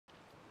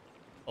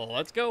Oh,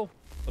 let's go.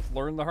 Let's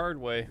learn the hard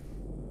way.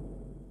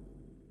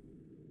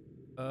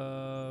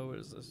 What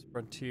is this?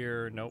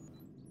 Frontier? Nope.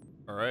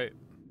 All right.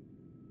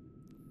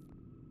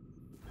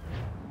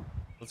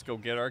 Let's go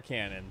get our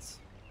cannons.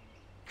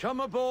 Come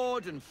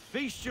aboard and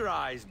feast your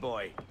eyes,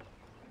 boy.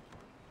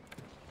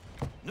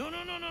 No,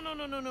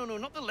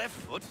 not the left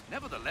foot.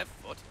 Never the left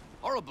foot.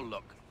 Horrible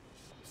look.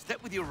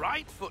 Step with your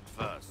right foot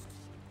first.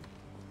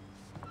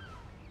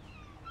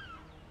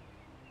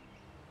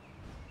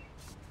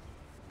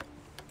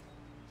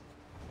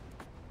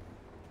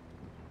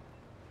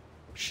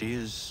 She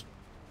is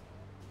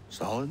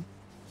solid?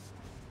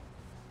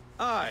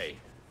 Aye.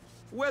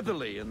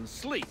 Weatherly and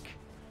sleek.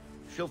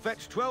 She'll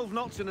fetch 12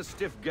 knots in a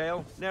stiff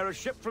gale. Ne'er a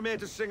ship from here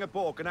to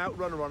Singapore can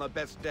outrun her on her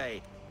best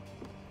day.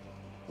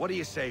 What do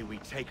you say we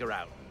take her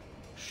out?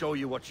 Show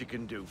you what she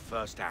can do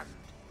firsthand.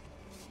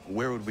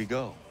 Where would we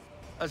go?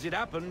 As it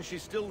happens, she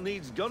still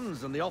needs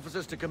guns and the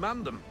officers to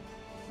command them.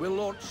 We'll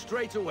launch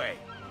straight away.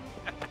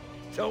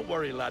 Don't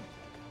worry, lad.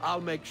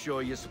 I'll make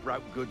sure you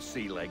sprout good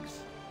sea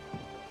legs.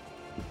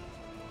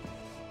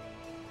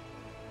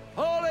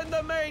 Haul in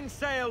the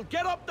mainsail!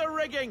 Get up the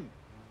rigging!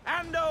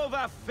 Hand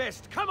over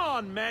fist! Come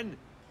on, men!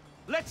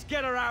 Let's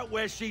get her out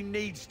where she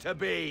needs to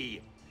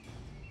be!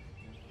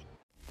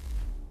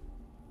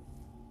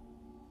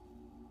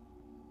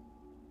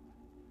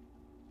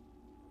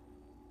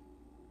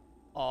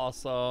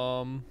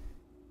 Awesome.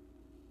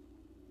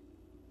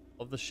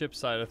 Love the ship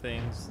side of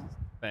things.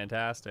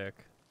 Fantastic.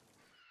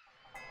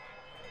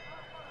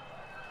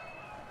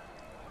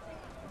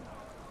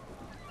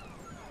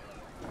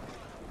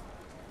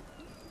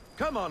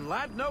 Come on,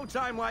 lad. No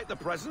time like the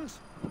present.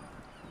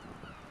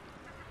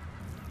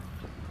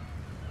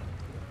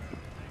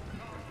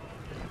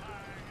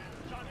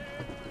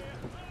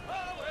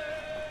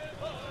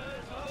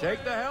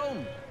 Take the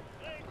helm.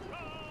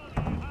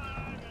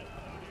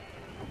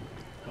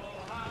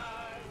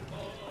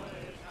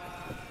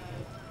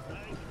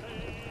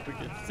 We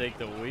can take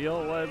the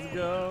wheel. Let's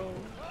go.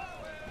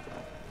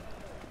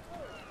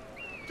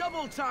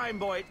 Double time,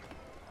 boy.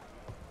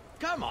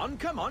 Come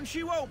on.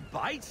 She won't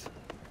bite.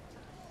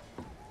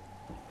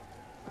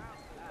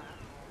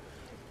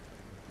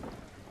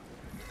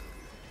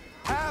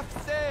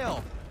 Half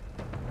sail!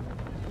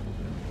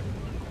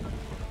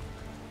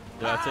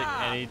 Did I take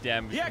any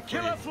damage? Yeah,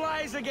 killer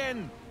flies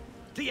again.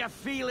 Do you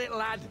feel it,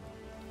 lad?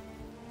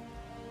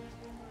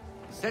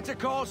 Set a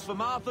course for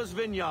Martha's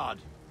Vineyard.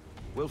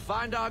 We'll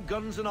find our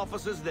guns and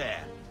officers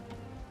there.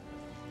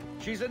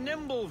 She's a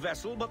nimble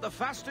vessel, but the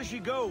faster she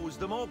goes,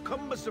 the more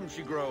cumbersome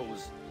she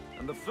grows.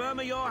 And the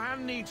firmer your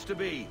hand needs to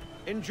be.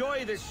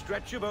 Enjoy this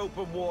stretch of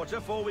open water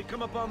before we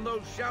come upon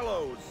those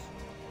shallows.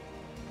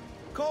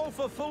 Call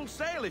for full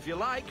sail if you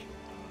like.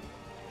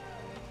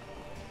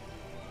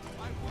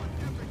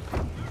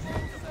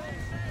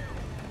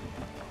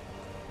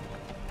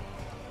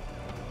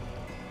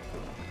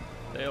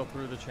 Sail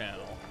through the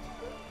channel.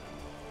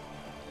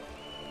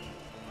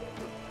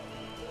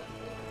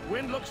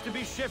 Wind looks to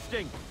be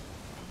shifting.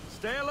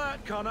 Stay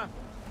alert, Connor.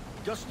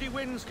 Gusty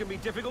winds can be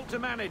difficult to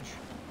manage.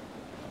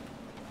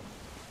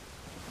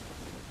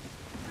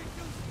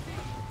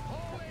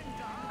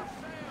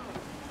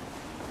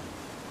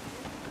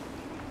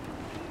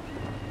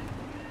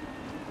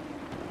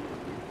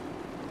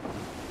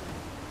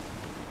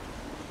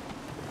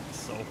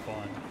 So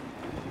fun.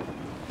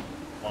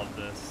 Love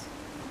this.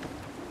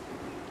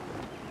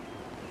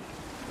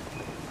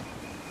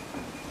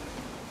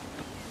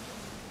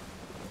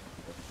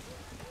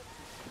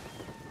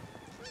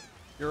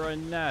 You're a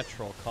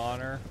natural,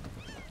 Connor.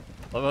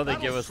 Love how they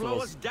give us slow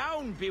little... us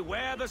down.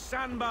 Beware the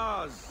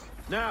sandbars.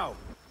 Now,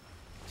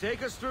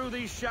 take us through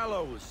these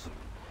shallows.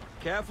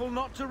 Careful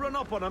not to run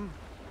up on them.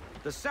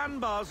 The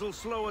sandbars will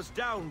slow us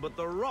down, but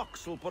the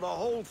rocks will put a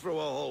hole through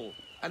a hull.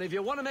 And if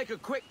you want to make a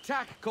quick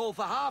tack, call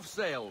for half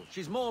sail.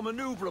 She's more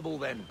maneuverable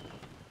then.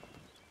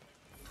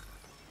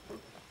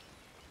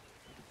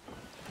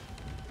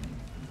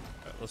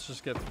 Right, let's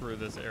just get through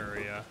this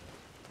area.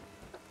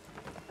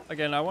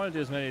 Again, I want to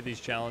do as many of these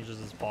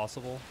challenges as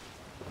possible.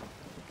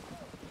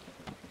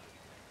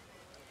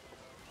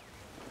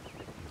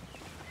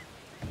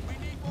 Okay,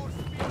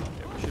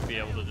 we should be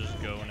able to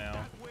just go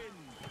now.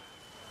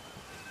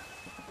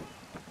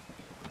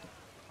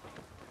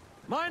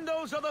 Mind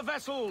those other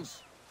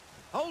vessels.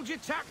 Hold your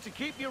tack to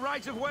keep your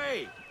right of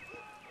way.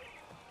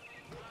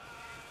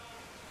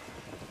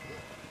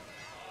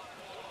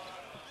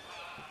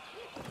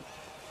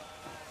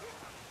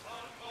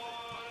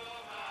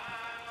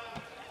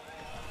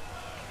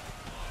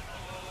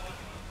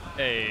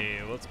 Hey,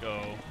 let's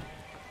go.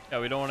 Yeah,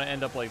 we don't want to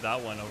end up like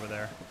that one over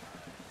there.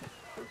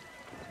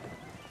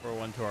 Or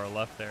one to our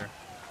left there.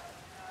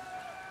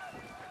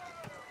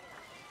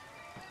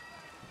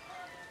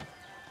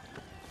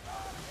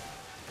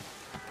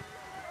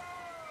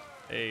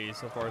 Hey,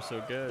 so far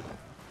so good.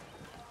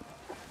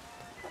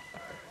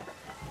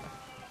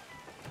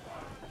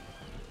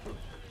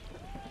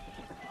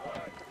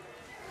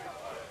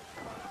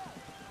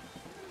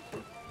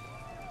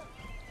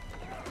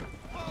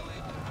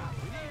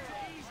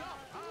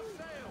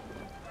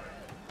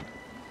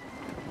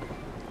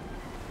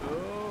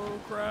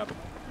 crap.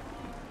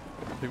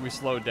 I think we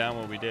slowed down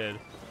when we did.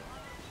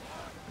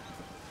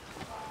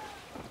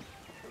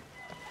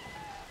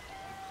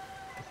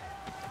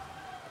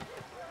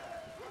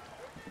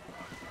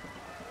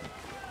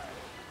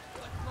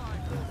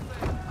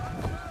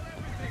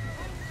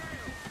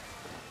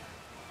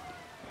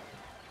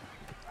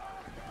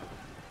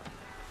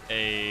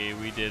 Hey,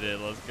 we did it.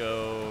 Let's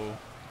go.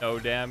 No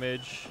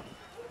damage.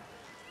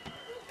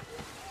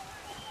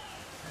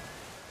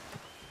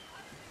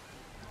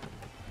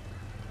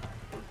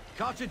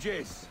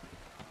 Cottages.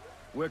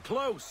 We're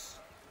close.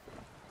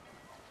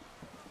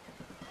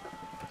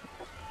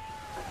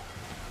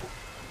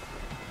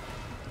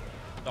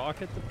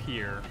 Dock at the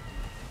pier.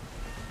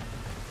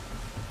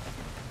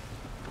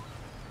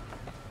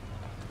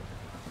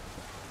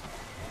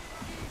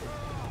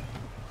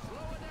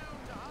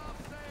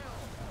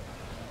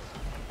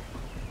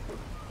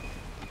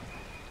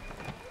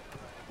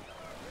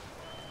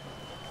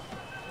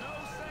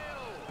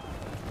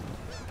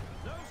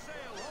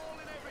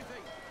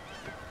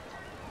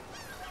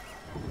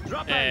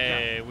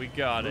 Hey, we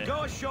got it. We'll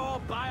go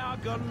ashore, buy our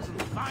guns,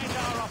 and find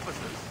our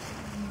officers.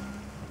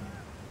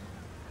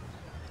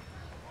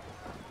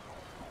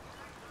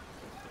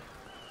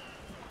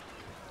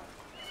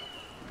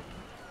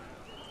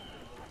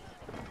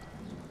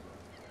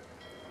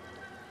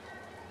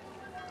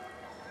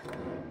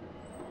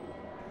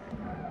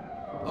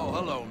 Oh,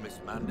 hello, Miss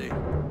Mandy.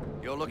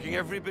 You're looking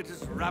every bit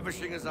as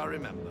ravishing as I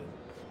remember.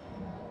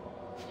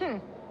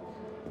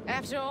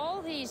 After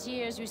all these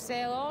years, you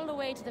sail all the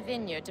way to the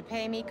vineyard to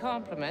pay me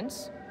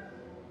compliments?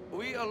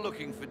 We are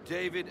looking for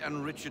David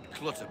and Richard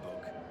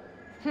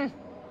Clutterbuck.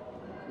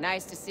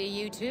 Nice to see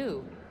you,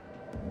 too.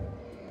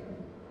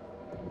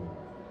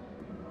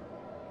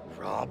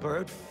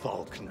 Robert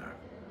Faulkner.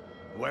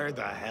 Where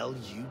the hell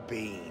you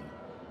been?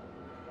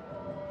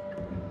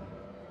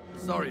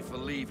 Sorry for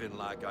leaving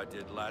like I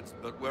did, lads,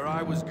 but where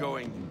I was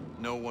going,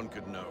 no one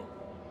could know.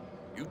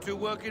 You two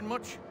working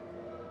much?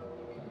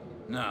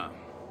 No.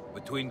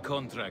 Between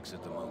contracts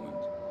at the moment.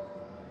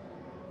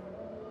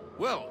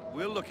 Well,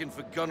 we're looking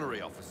for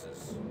gunnery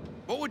officers.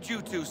 What would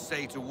you two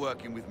say to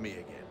working with me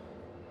again?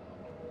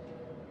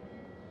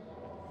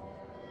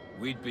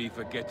 We'd be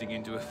for getting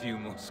into a few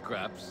more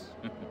scraps.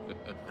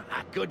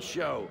 Good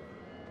show.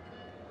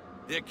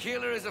 The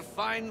AQUILLA is a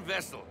fine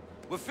vessel.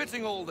 We're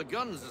fitting all the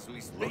guns as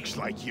we speak. Looks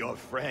like your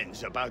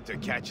friend's about to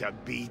catch a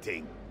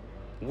beating.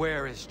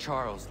 Where is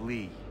Charles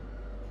Lee?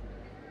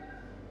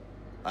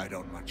 I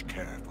don't much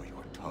care for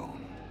your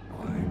tone,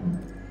 boy.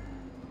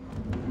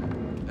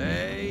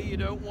 Hey, you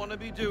don't want to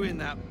be doing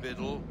that,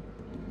 Biddle.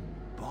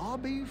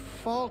 Bobby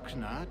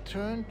Faulkner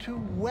turned to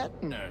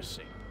wet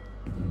nursing.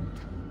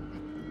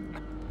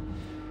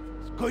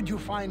 It's good you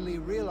finally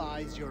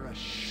realize you're a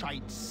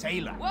shite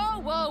sailor. Whoa,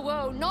 whoa,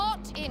 whoa,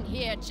 not in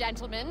here,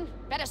 gentlemen.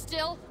 Better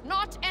still,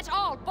 not at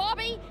all.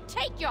 Bobby,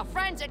 take your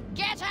friends and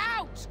get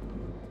out!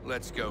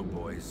 Let's go,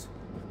 boys.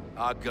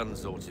 Our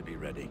guns ought to be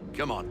ready.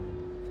 Come on.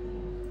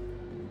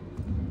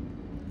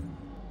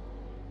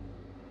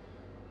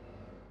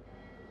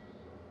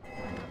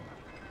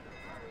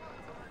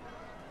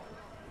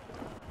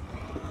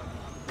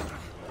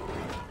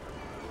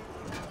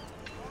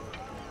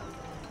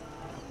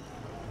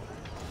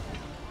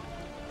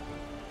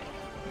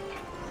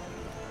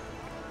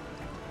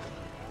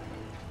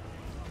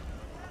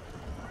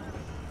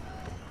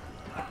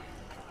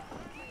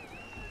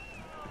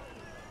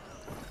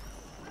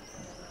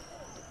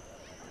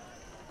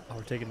 Oh,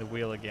 we're taking the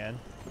wheel again.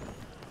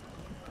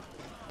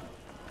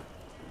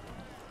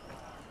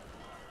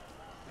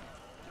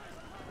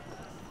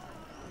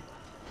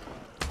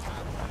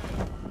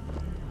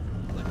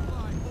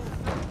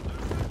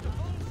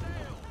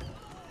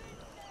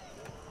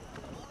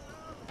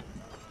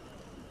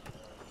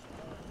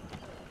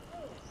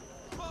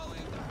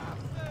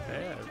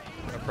 Okay,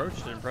 I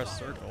approached and pressed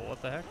circle. What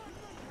the heck?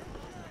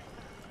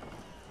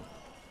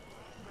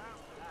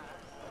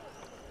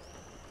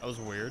 That was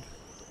weird.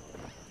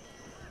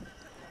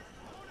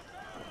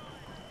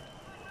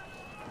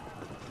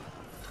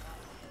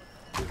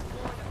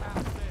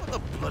 What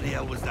the bloody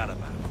hell was that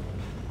about?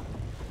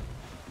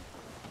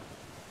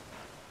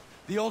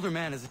 The older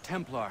man is a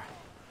Templar.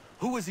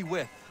 Who was he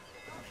with?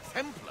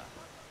 Templar?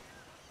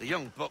 The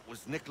young buck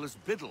was Nicholas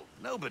Biddle.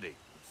 Nobody.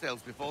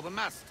 Sails before the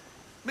mast.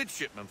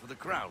 Midshipman for the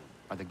Crown.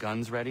 Are the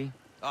guns ready?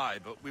 Aye,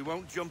 but we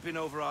won't jump in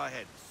over our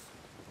heads.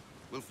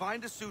 We'll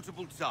find a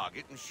suitable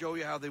target and show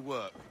you how they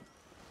work.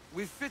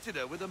 We've fitted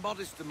her with a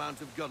modest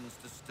amount of guns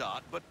to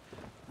start, but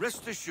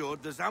rest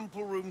assured there's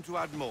ample room to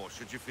add more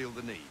should you feel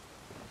the need.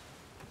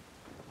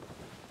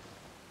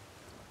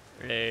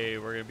 Hey,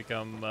 we're gonna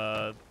become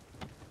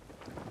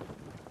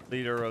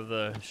leader of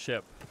the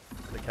ship,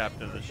 the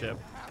captain of the ship.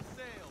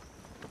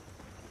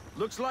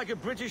 Looks like a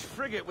British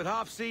frigate with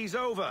half seas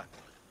over.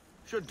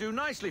 Should do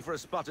nicely for a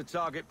spotted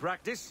target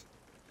practice.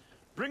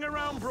 Bring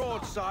around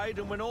broadside,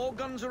 and when all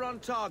guns are on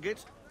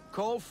target,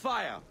 call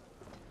fire.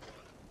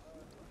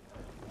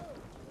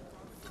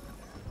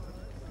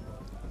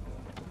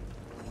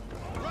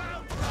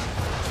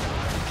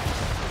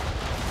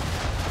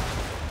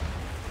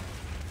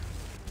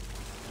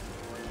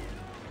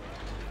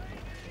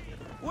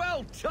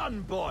 Well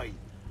done, boy!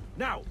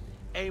 Now,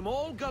 aim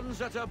all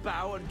guns at her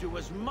bow and do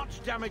as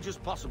much damage as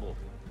possible.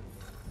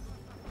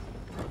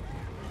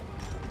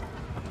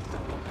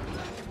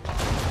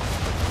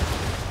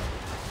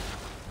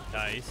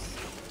 Nice.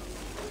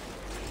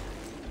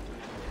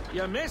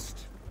 You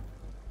missed.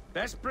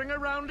 Best bring her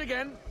round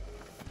again.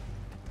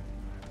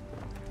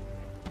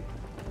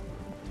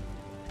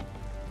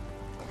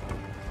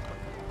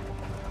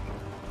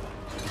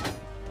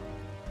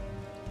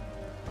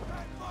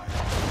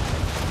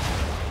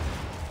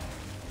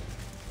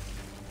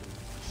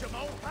 Some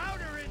old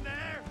powder in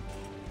there.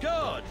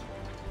 Good.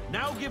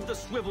 Now give the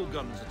swivel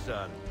guns a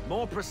turn.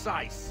 More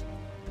precise.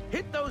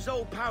 Hit those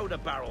old powder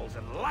barrels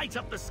and light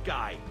up the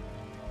sky.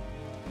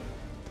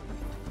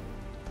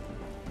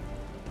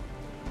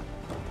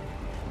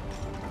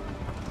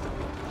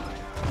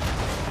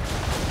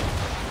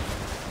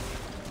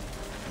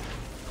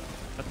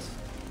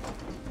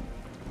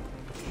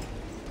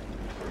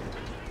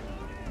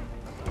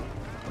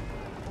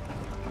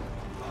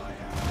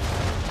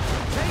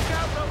 Take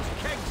out those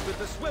kegs with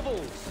the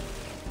swivels.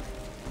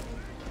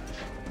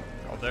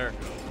 Oh, there it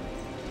goes.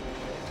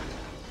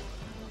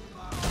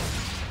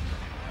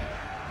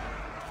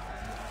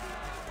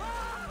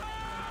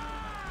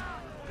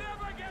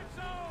 Never gets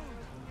old.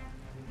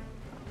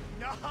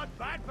 Not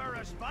bad for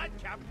a spud,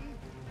 Captain.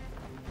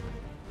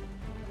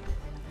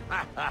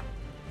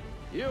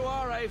 You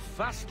are a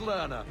fast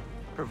learner.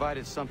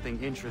 Provided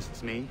something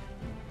interests me.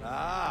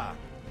 Ah,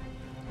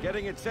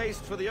 getting a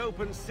taste for the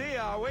open sea,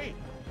 are we?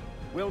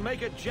 We'll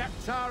make a jack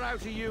tar out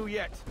of you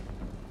yet.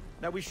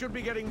 Now we should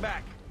be getting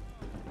back.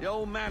 The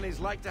old man is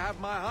like to have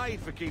my hide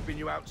for keeping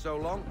you out so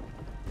long.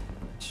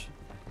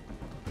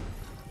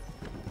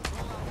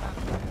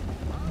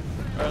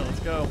 All right, let's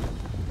go.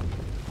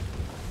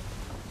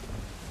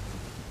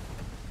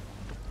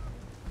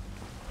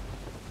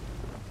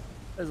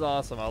 This is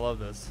awesome. I love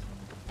this.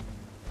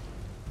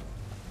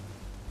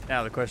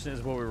 Now the question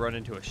is, will we run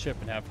into a ship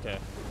and have to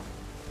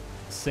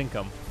sink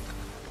them?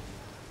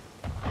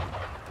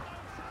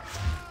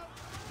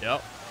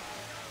 Yep.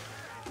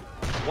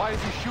 Why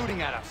is he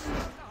shooting at us?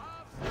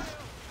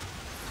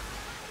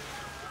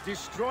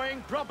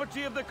 Destroying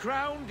property of the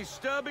crown,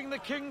 disturbing the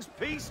king's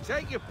peace,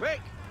 take your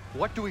pick.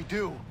 What do we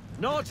do?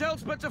 Naught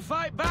else but to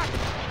fight back.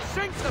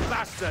 Sink the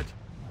bastard.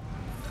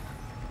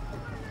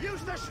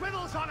 Use the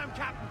swivels on him,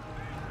 Captain.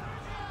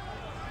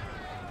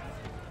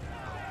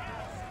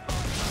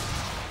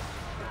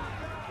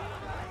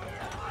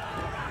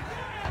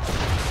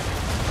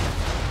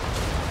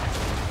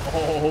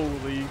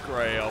 Holy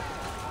crap.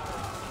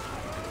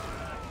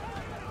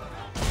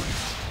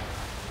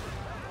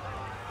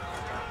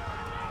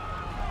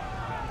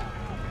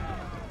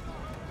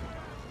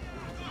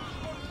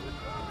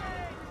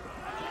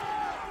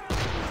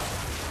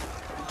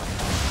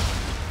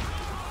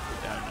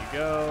 Down you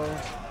go.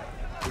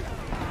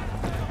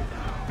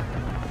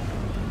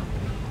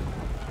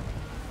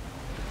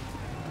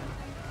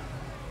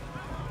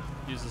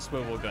 Use the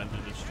swivel gun to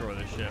destroy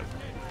the ship.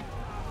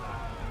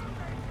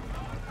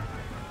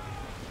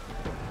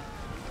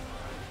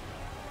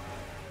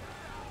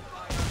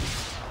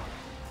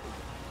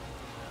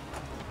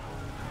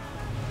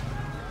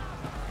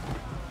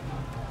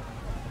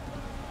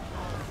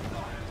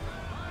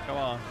 Come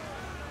on.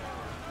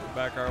 Go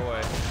back our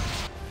way.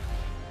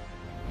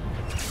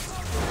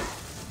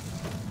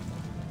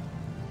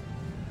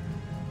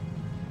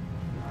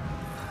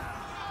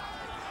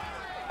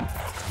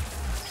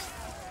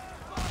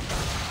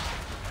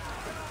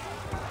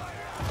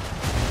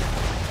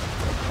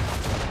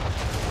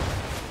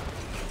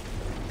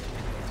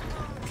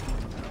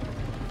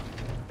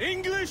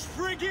 English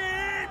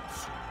frigate!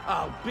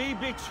 I'll be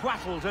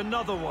betwattled,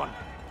 another one.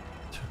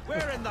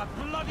 Where in the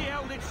bloody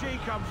hell did she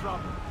come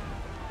from?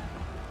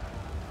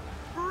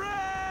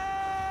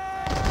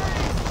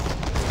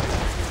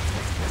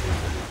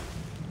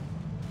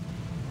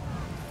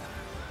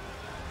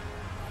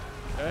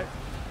 Okay.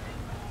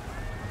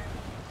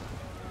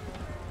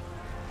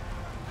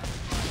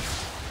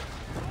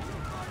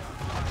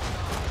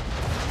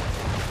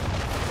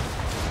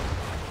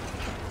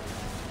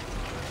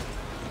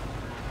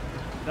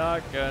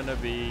 Not gonna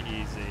be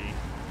easy.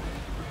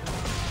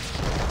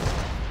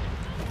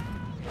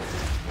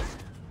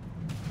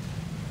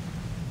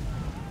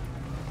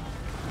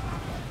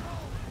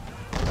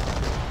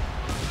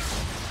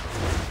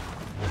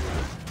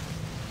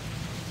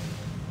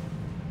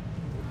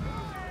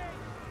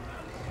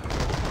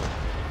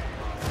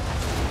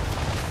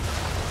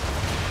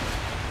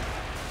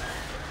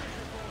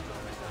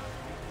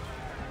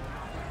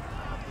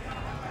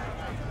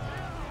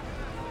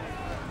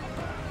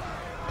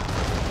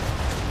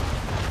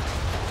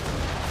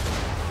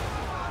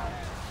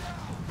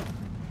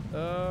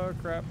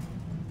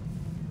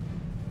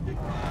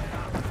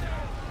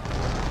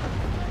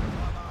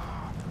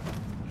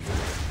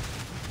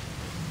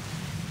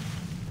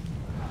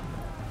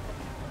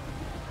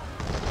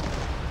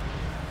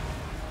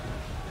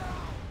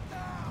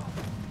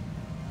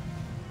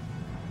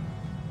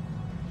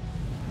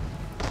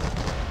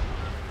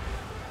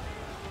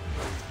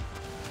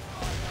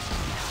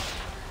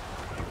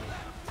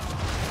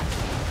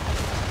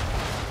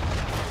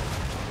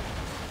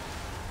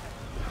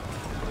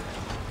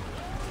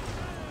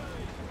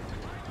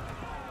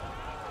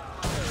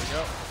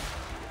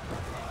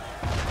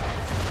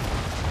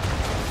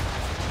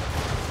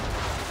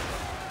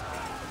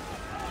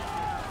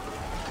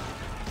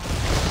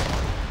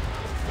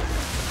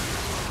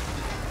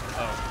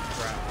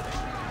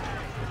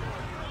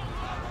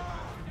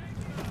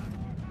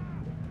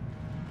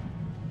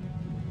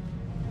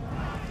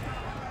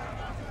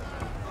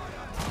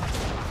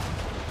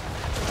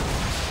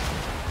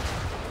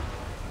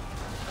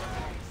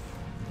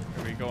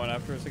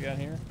 after us again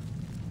here?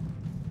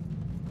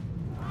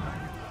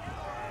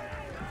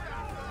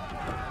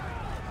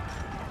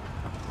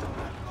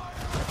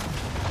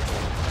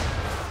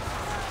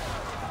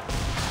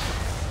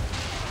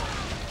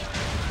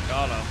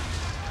 Got him.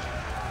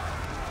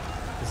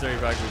 Considering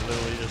the fact we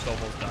literally just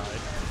almost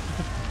died.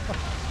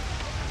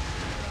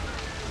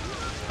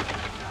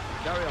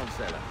 Carry on,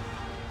 sailor.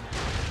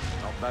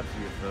 Not bad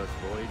for your first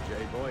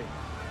voyage, eh, boy?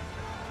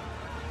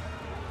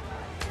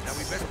 Now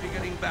we best be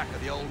getting back, or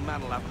the old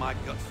man will have my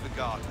guts for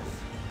garters.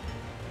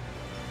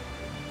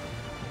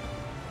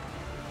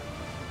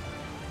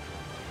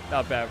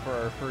 Not bad for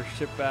our first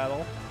ship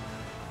battle.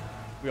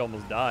 We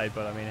almost died,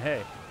 but I mean,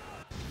 hey.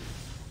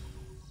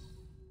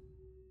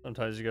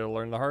 Sometimes you gotta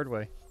learn the hard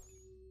way.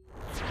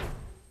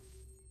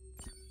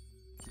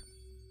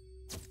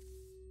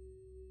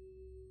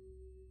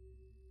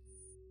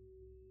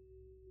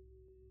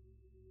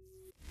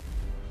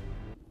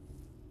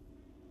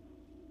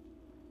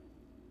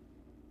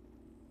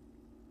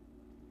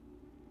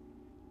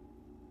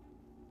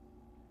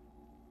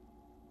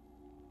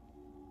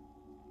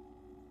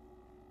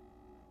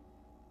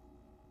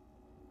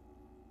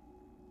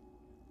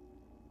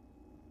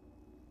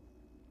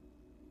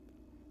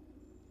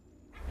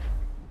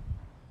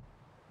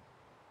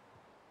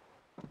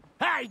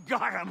 I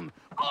got 'em!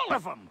 All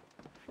of 'em!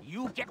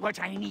 You get what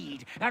I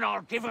need, and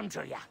I'll give 'em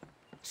to you.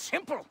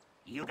 Simple.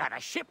 You got a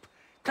ship.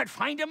 Could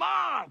find 'em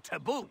all to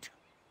boot.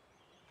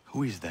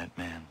 Who is that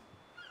man?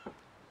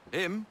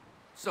 Him?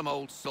 Some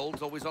old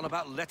salt always on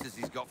about letters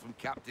he's got from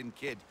Captain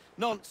Kidd.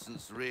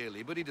 Nonsense,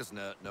 really, but he doesn't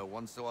hurt no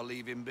one, so I'll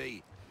leave him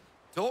be.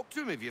 Talk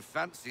to him if you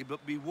fancy,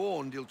 but be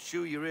warned he'll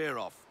chew your ear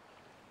off.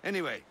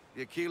 Anyway,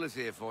 the AQUILLA's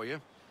here for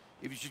you.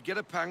 If you should get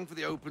a pang for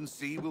the open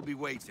sea, we'll be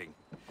waiting.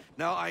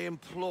 Now, I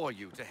implore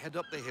you to head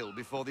up the hill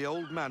before the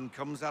old man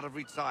comes out of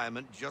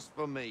retirement just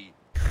for me.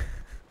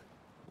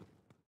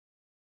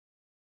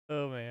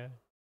 Oh, man.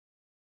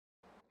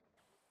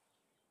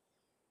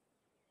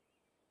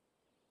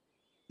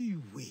 3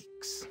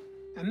 weeks,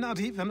 and not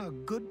even a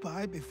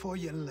goodbye before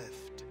you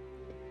left.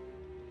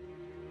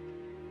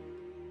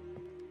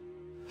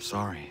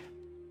 Sorry.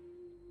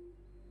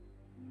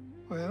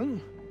 Well,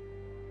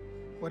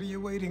 what are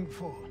you waiting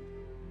for?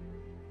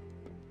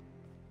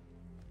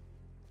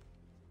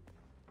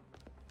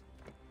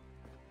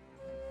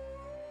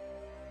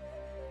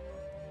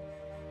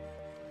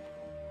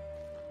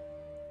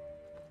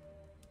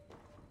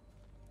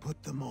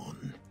 Put them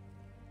on.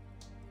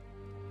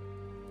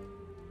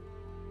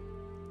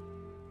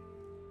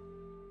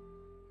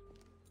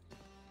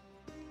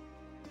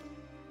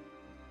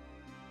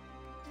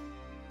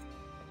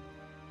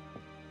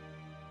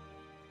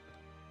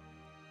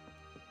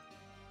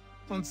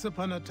 Once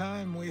upon a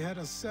time, we had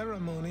a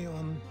ceremony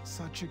on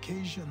such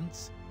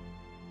occasions.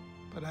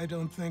 But I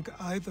don't think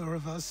either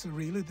of us are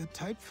really the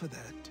type for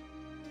that.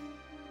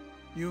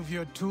 You've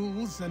your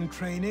tools and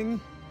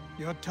training,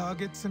 your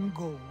targets and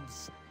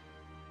goals.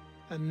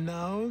 And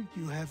now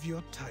you have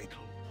your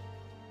title.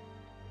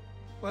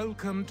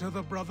 Welcome to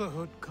the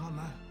Brotherhood,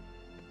 Connor.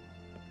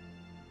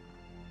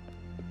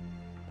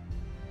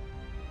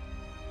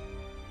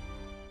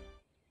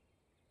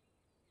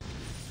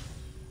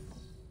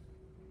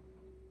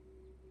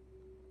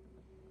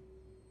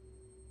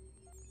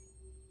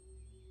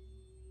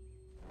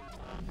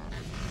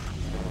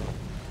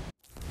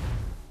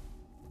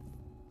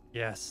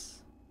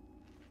 Yes.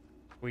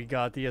 We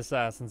got the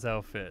assassin's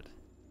outfit.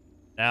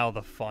 Now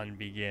the fun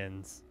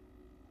begins.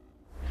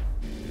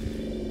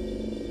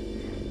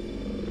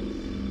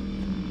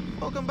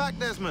 Welcome back,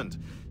 Desmond.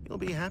 You'll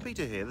be happy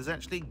to hear there's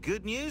actually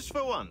good news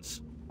for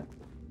once.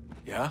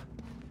 Yeah?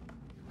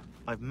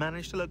 I've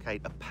managed to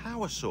locate a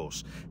power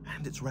source,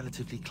 and it's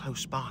relatively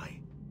close by.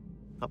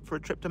 Up for a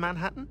trip to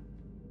Manhattan?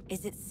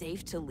 Is it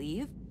safe to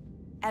leave?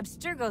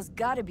 Abstergo's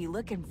gotta be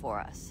looking for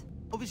us.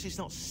 Obviously it's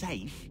not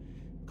safe.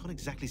 Can't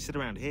exactly sit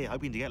around here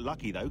hoping to get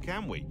lucky, though,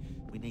 can we?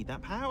 We need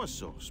that power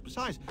source.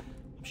 Besides,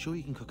 I'm sure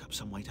you can cook up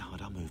some way to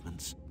hide our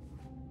movements.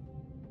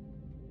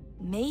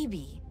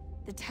 Maybe.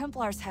 The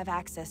Templars have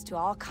access to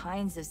all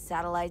kinds of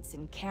satellites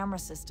and camera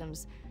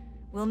systems.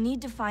 We'll need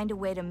to find a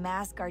way to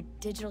mask our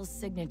digital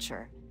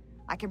signature.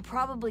 I can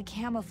probably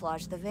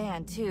camouflage the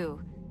van, too.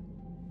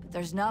 But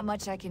there's not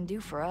much I can do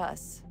for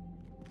us.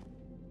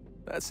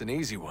 That's an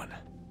easy one.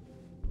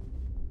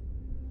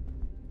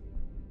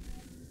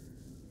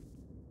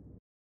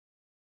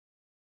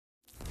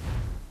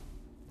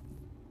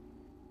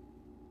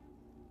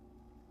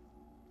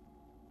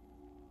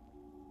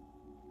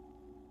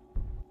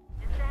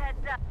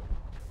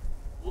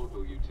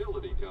 Local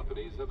utility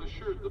companies have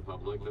assured the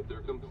public that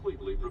they're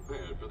completely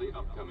prepared for the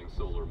upcoming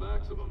solar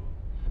maximum.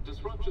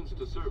 Disruptions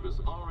to service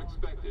are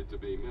expected to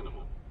be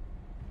minimal.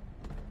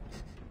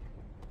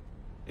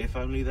 If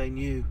only they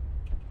knew.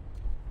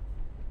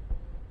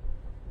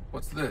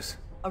 What's this?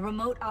 A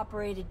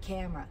remote-operated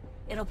camera.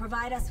 It'll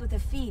provide us with a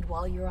feed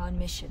while you're on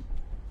mission.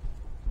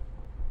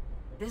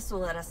 This will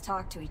let us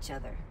talk to each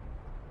other.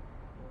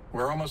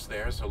 We're almost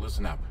there, so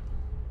listen up.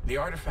 The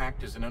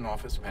artifact is in an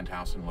office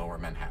penthouse in Lower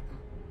Manhattan.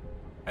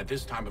 At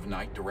this time of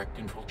night, direct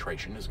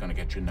infiltration is going to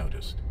get you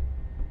noticed.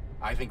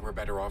 I think we're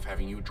better off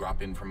having you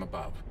drop in from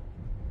above.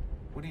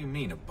 What do you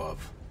mean,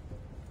 above?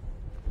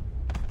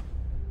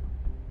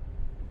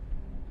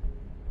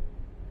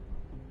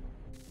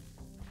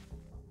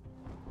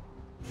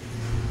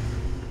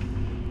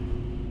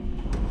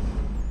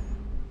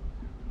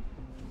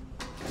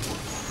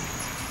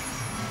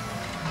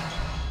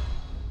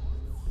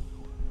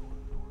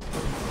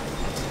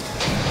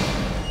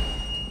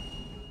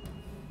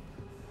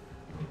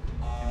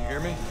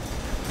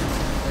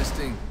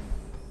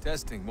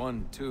 Testing,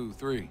 1, 2,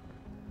 3.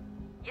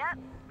 Yep,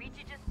 read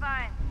you just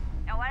fine.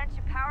 Now why don't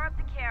you power up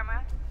the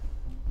camera?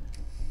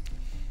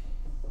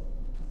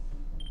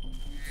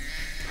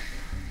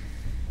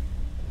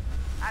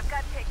 I've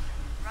got pictures.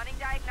 Running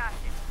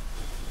diagnostics.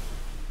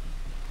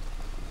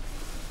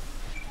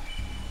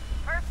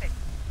 Perfect.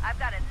 I've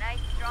got a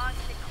nice, strong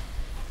signal.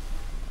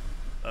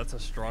 That's a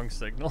strong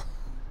signal.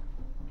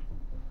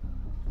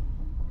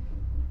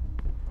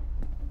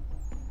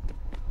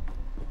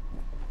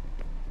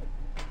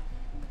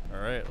 All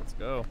right, let's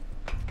go.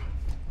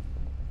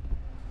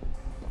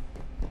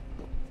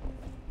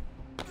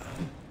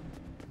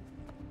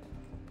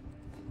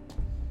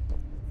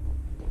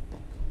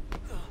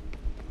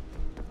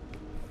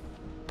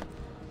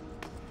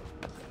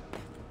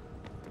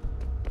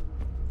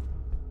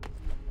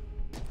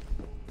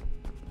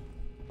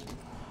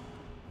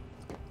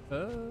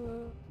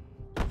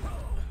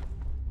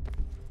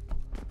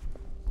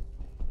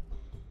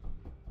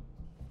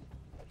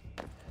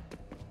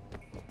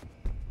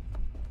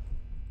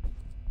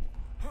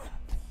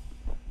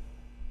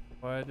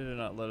 Why did it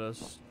not let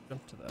us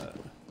jump to that?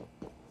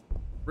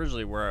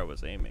 Originally where I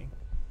was aiming.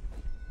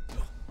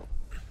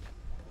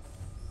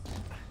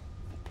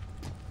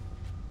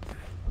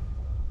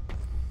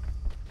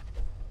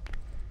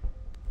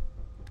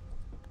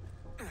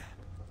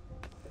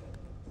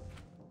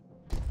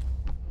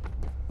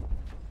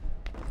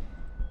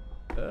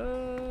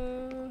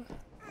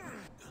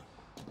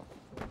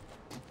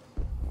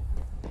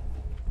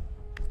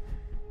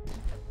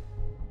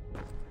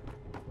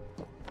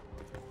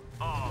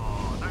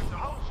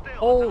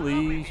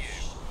 Holy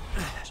sh...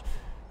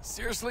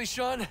 Seriously,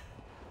 Sean?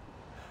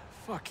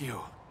 Fuck you.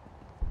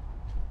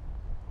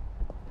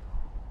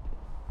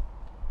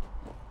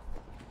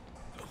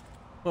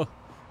 Oh,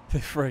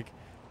 frick.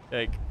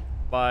 Like,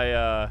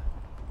 my,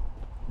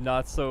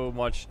 not so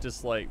much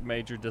dislike,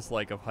 major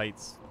dislike of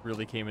heights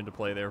really came into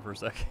play there for a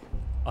second.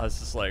 I was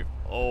just like,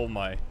 oh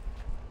my.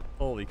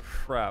 Holy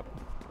crap.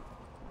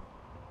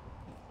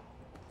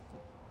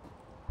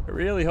 I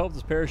really hope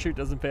this parachute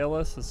doesn't fail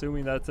us,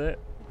 assuming that's it.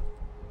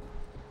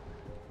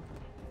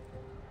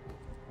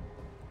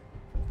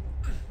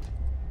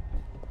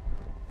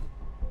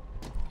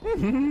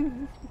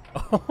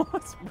 Oh,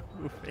 it's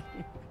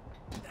moving.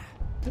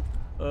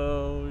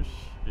 Oh,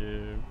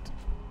 shoot.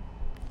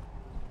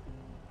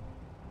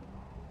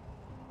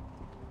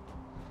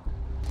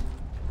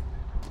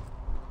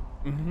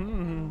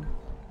 Mm-hmm.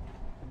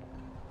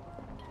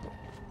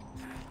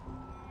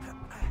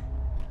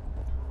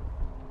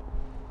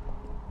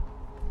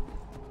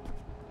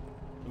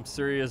 Some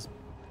serious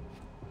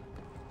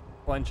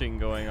clenching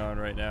going on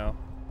right now.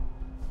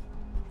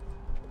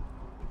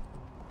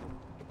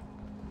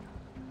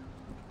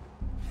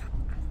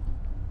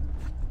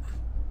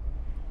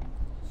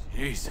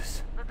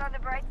 Jesus. Look on the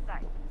bright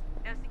side.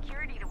 No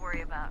security to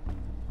worry about.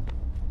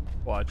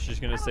 Watch, she's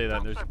gonna say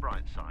that. There's the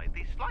bright side.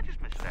 The slightest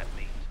misstep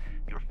means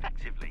you're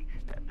effectively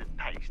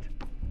paced.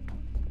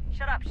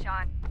 Shut up,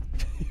 Sean.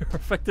 You're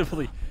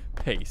effectively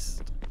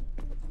paced.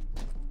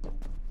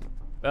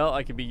 Well,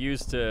 I could be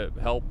used to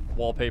help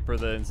wallpaper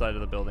the inside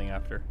of the building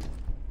after.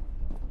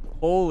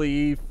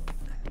 Holy.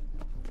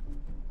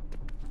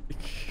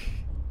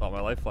 Thought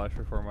my light flashed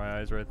before my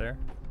eyes right there.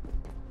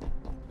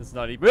 It's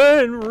not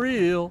even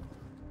real.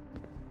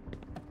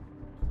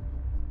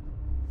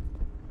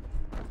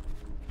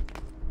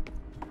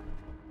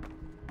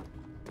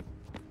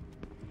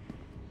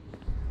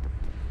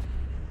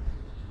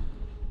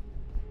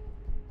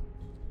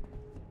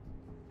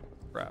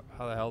 Crap,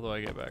 how the hell do I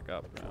get back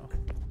up now?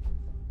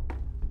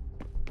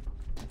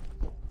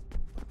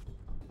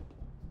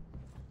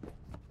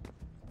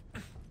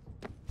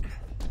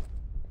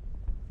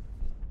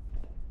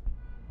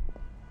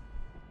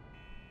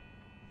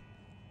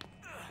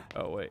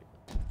 Oh, wait.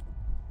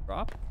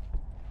 Drop?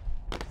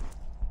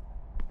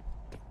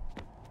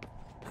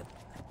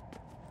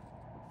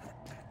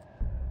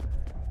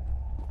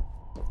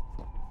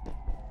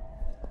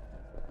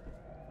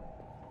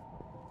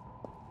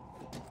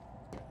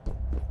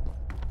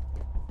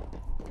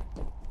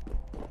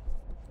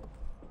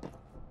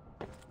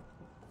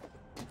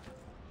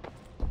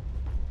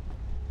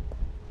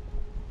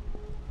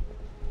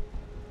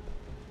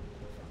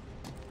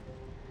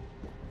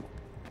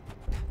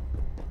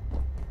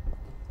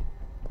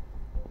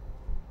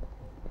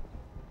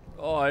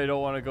 Oh, I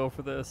don't want to go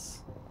for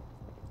this.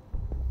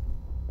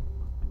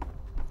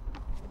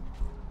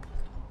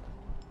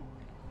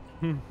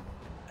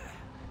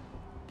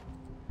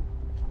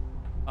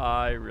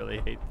 I really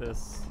hate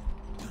this.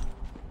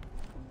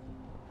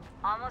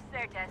 Almost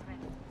there, Desmond.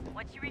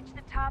 Once you reach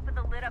the top of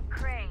the lit-up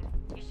crane,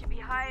 you should be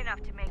high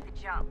enough to make the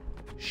jump.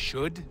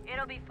 Should?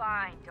 It'll be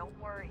fine, don't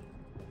worry.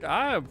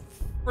 I'm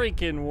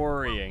freaking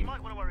worrying. Well, you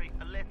might want to worry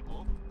a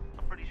little.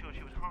 I'm pretty sure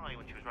she was high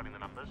when she was running the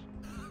numbers.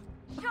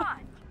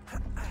 Sean!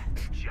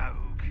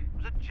 Joke. It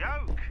was a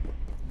joke.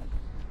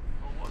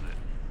 Or was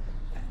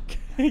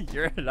it?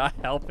 You're not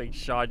helping,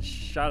 Sean.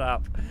 Shut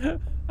up.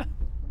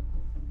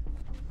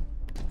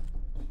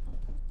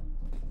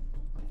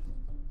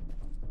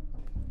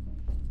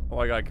 Oh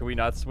my god, can we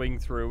not swing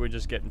through and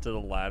just get into the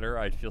ladder?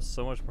 I'd feel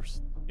so much more,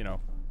 you know,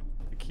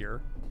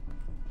 secure.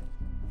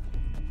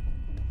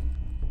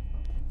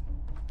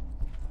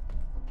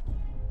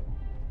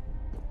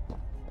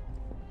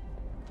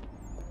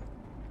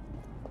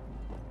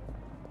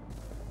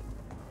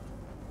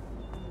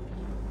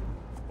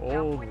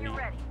 Jump when you're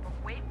ready, but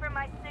wait for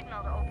my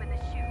signal to open the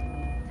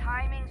chute.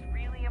 Timing's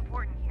really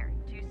important here.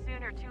 Too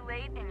soon or too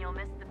late, and you'll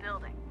miss the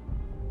building.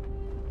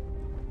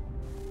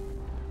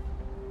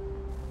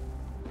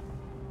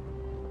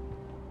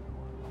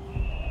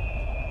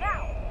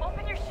 Now,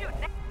 open your chute.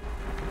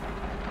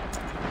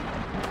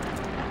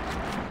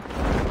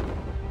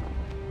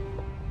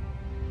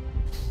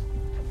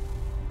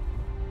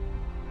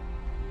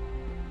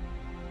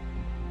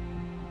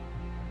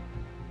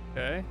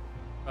 Okay.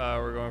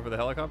 We're going for the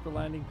helicopter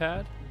landing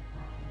pad.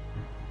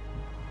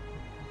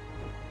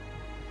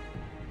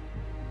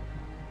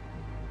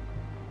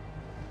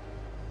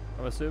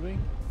 I'm assuming.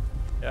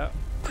 Yeah.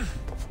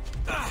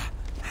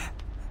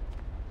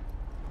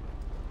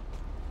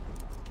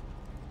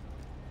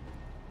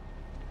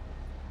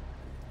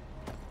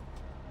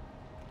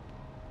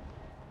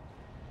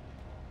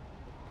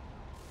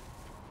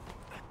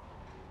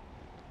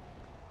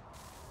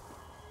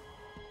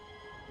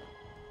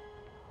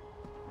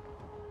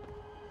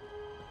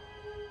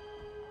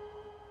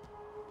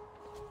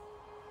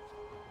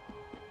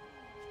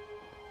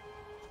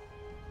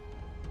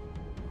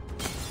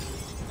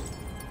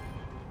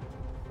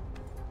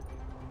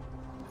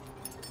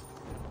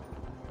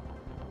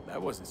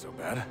 That wasn't so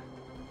bad.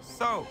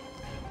 So,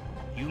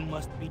 you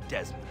must be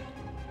Desmond.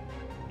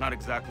 Not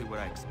exactly what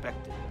I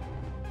expected,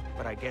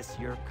 but I guess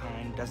your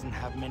kind doesn't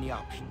have many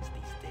options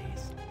these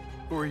days.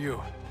 Who are you?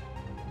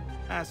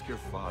 Ask your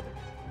father.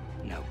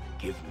 Now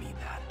give me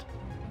that.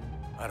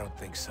 I don't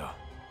think so.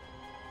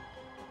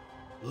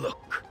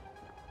 Look,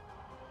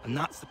 I'm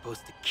not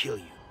supposed to kill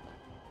you,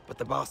 but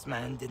the boss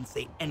man didn't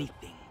say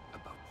anything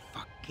about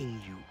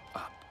fucking you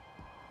up.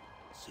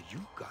 So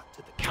you got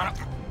to the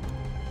counter.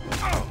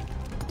 Oh!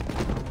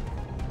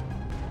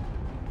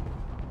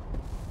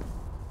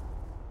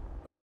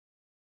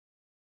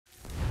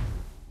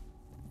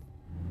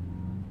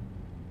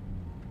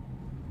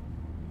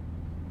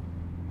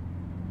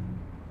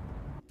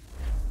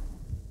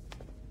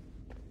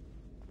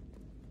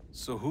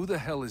 So who the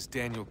hell is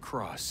Daniel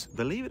Cross?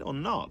 Believe it or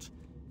not,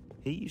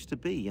 he used to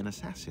be an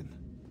assassin.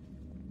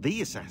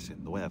 The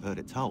assassin, the way I've heard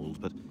it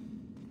told, but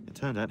it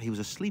turned out he was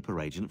a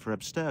sleeper agent for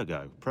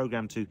Abstergo,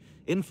 programmed to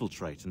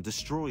infiltrate and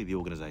destroy the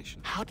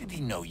organization. How did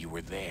he know you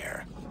were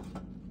there?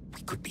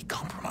 We could be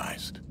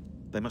compromised.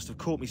 They must have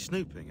caught me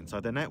snooping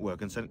inside their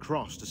network and sent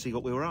Cross to see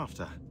what we were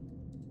after.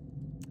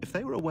 If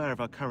they were aware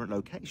of our current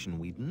location,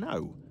 we'd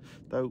know.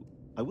 Though,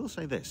 I will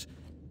say this,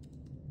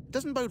 it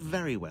doesn't bode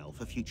very well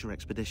for future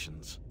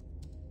expeditions.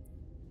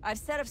 I've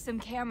set up some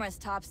cameras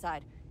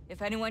topside.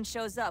 If anyone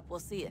shows up, we'll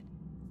see it.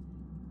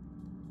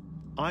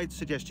 I'd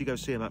suggest you go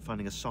see about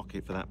finding a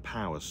socket for that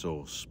power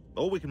source.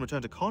 Or we can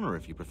return to Connor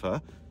if you prefer.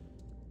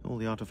 All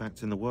the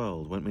artifacts in the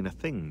world won't mean a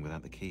thing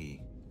without the key.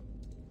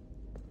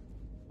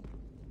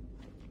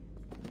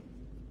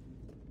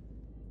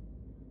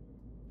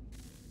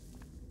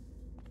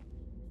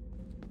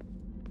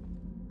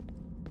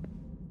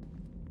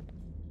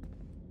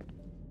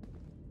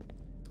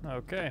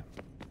 Okay.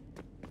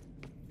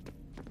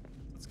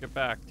 Let's get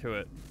back to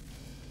it.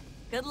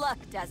 Good luck,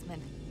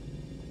 Desmond.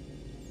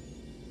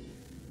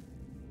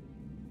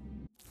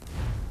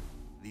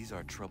 These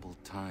are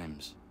troubled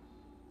times.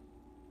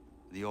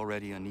 The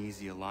already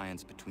uneasy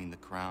alliance between the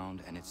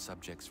Crown and its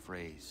subjects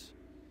frays.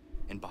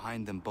 And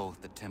behind them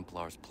both the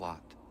Templars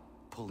plot,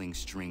 pulling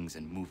strings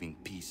and moving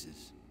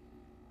pieces.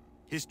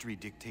 History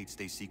dictates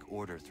they seek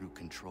order through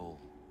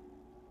control.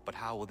 But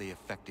how will they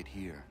affect it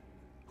here?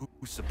 Who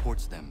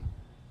supports them?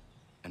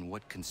 And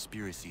what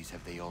conspiracies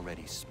have they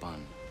already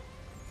spun?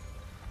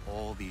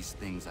 All these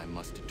things I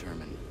must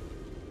determine.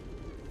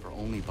 For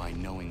only by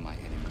knowing my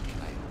enemy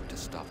can I hope to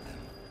stop them.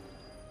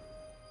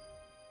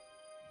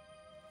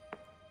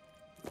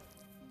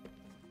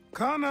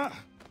 Connor!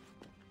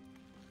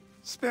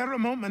 Spare a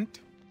moment.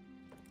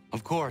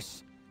 Of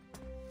course.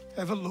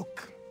 Have a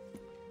look.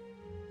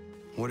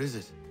 What is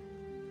it?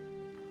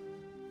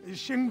 A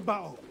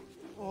Xingbao,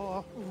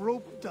 or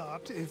rope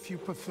dart if you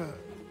prefer.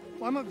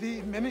 One of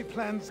the many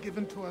plans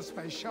given to us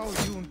by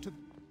Xiao Yun to...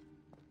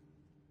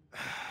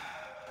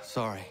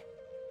 Sorry.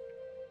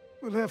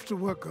 We'll have to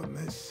work on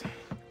this.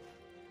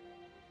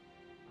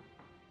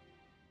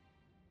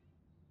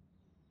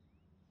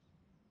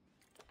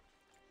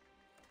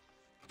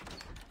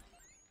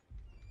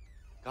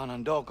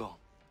 Kanandogo.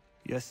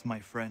 Yes, my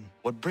friend.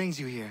 What brings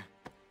you here?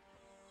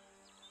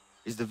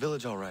 Is the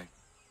village all right?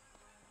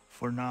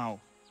 For now.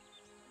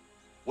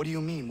 What do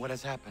you mean? What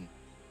has happened?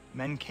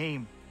 Men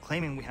came,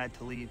 claiming we had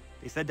to leave.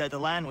 They said that the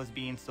land was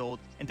being sold,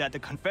 and that the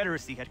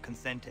Confederacy had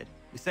consented.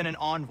 We sent an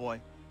envoy,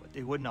 but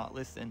they would not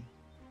listen.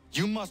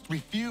 You must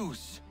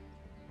refuse!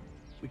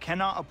 We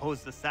cannot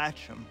oppose the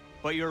Sachem,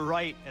 but you're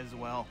right as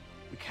well.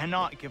 We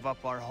cannot give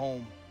up our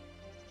home.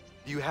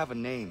 Do you have a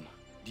name?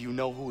 Do you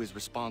know who is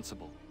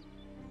responsible?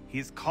 He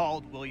is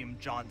called William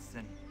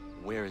Johnson.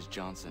 Where is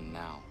Johnson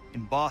now?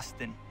 In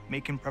Boston,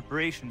 making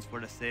preparations for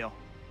the sale.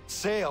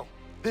 Sale?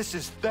 This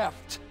is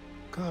theft!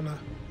 Kana,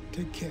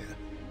 take care.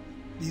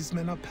 These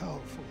men are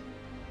powerful.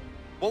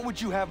 What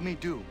would you have me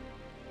do?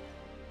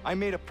 I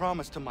made a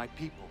promise to my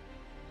people.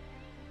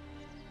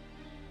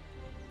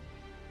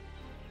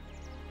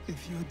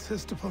 If you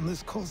insist upon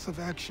this course of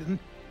action,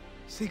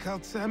 seek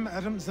out Sam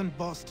Adams in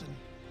Boston.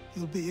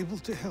 He'll be able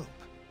to help.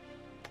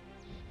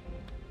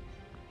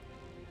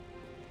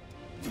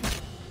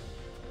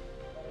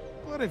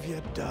 What have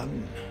you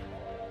done?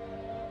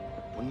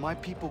 When my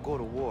people go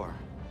to war,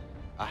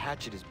 a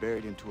hatchet is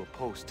buried into a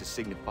post to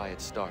signify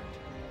its start.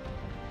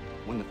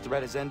 When the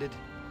threat is ended,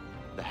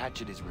 the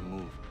hatchet is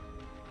removed.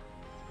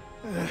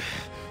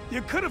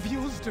 You could have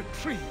used a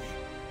tree.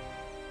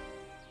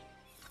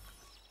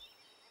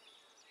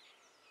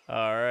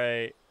 All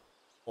right,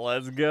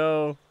 let's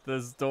go.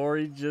 The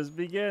story just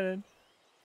beginning.